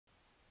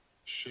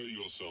Show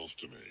yourself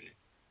to me.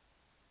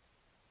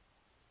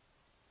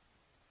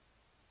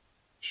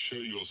 Show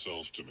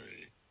yourself to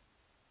me.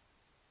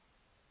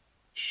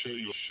 Show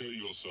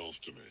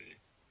yourself to me.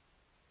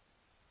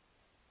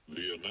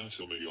 The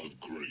anatomy of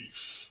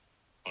grief.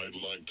 I'd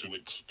like to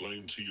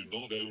explain to you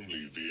not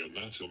only the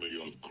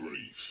anatomy of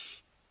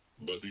grief,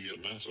 but the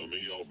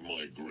anatomy of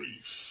my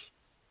grief.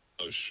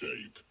 A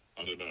shape,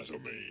 an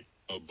anatomy,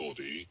 a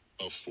body,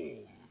 a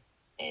form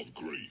of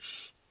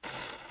grief.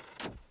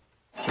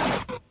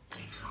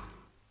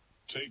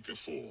 Take a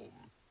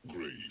form,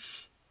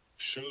 grief.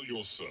 Show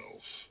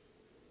yourself.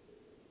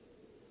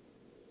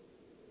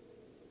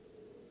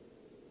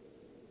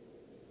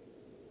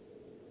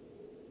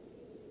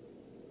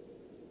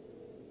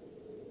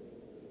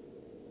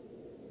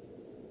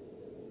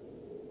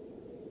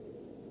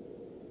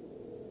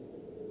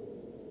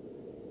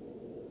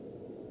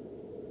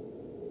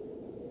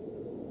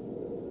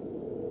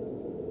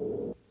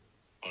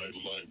 I'd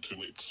like to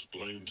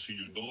explain to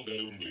you not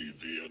only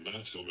the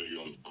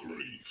anatomy of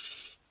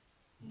grief,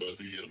 but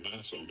the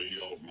anatomy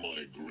of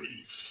my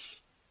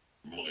grief.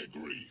 My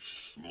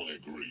grief, my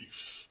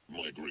grief,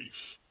 my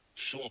grief.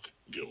 Shock,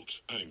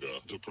 guilt, anger,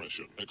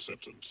 depression,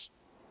 acceptance.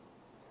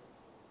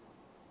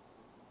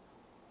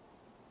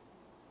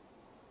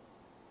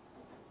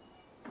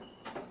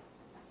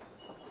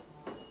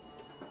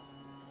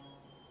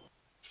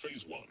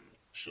 Phase 1.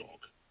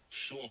 Shock.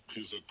 Shock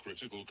is a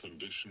critical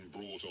condition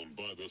brought on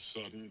by the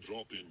sudden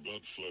drop in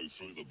blood flow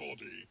through the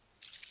body.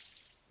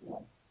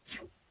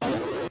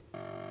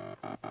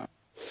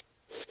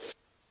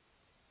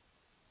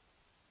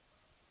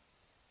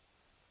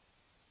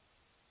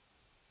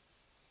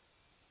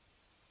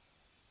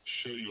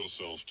 Show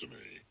yourself to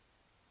me.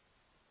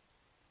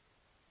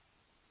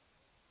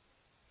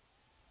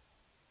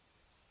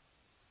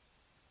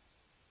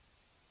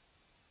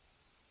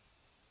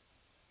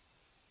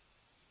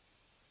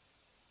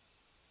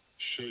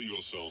 Show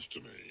yourself to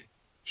me.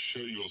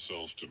 Show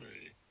yourself to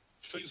me.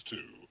 Phase 2.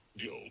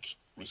 Guilt.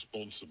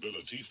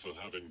 Responsibility for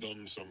having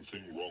done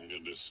something wrong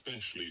and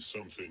especially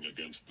something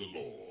against the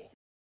law.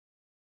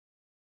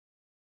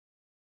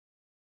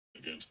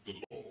 Against the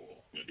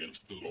law.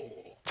 Against the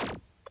law.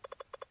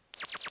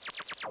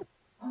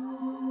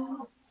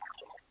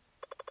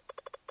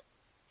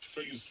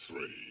 Phase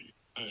 3.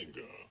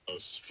 Anger. A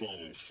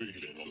strong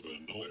feeling of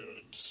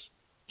annoyance,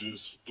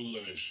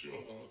 displeasure,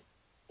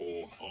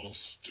 or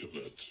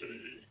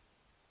hostility.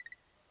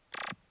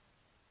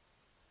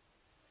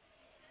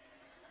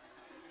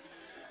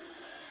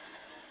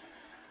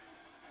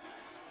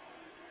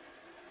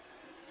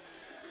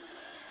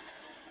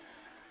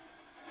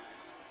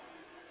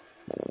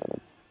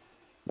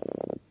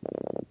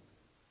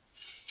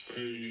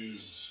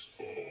 Phase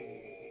 4.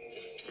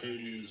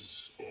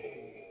 Phase 4.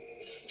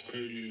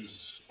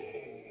 Phase 4.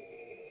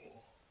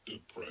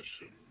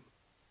 Depression.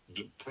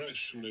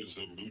 Depression is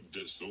a mood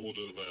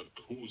disorder that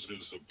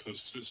causes a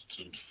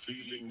persistent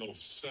feeling of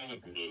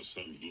sadness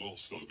and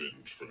loss of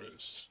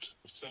interest.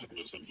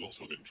 Sadness and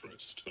loss of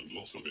interest and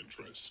loss of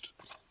interest.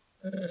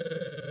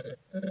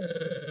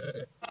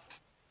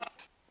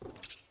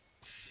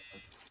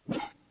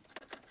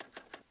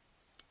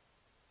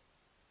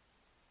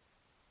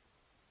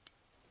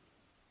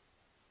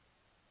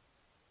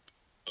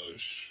 A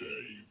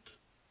shape,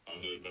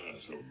 an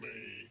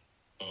anatomy,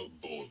 a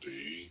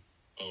body,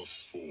 a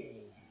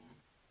form.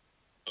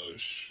 A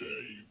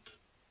shape,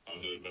 an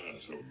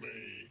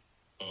anatomy,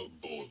 a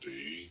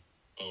body,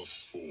 a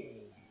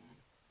form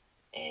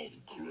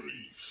of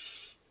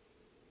grief.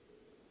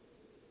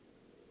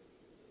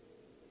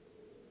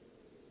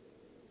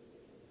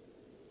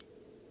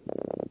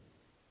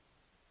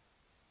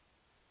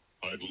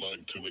 I'd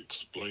like to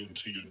explain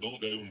to you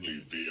not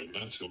only the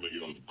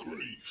anatomy of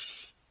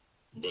grief,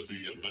 but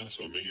the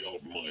anatomy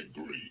of my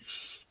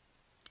grief.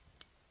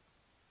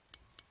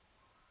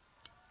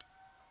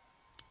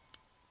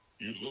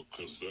 You look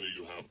as though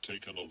you have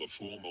taken on the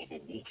form of a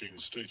walking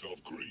state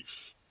of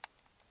grief.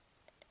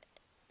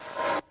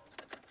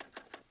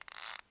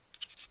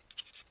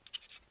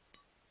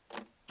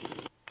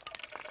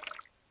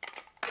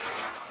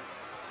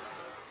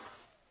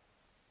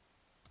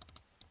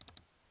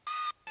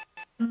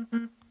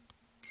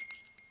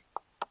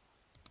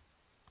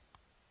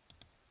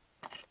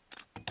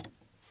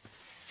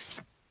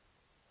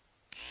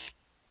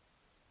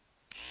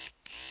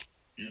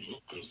 You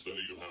look as though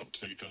you have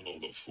taken on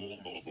the form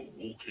of a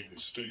walking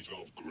state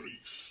of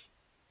grief.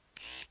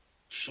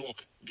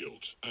 Shock,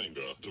 guilt,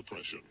 anger,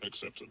 depression,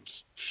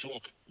 acceptance.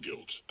 Shock,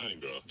 guilt,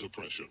 anger,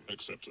 depression,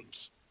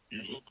 acceptance.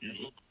 You look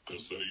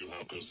as though you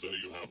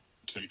have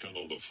taken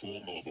on the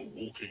form of a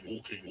walking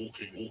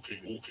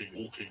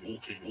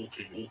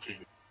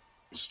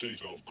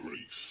state of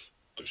grief.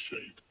 A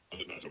shape, an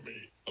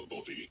anatomy, a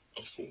body,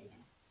 a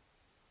form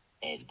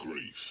of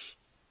grief.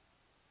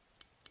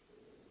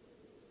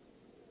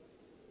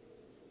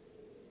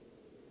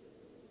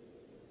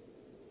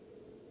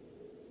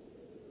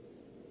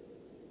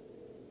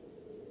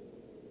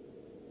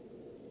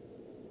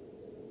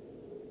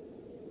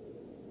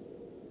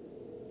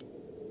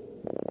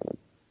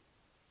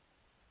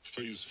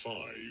 Phase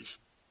 5.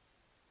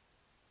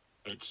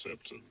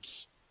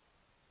 Acceptance.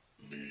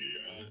 The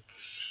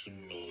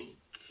action of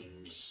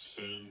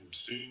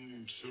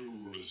consenting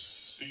to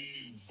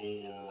receive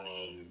or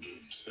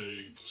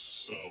undertake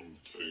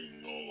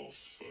something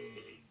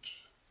offered.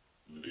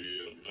 The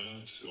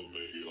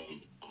anatomy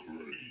of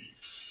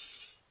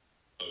grief.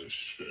 A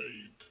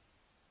shape.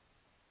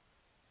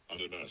 An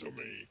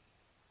anatomy.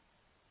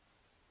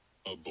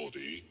 A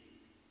body.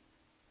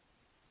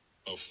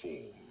 A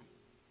form.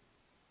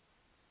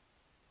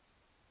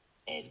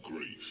 Of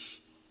grief.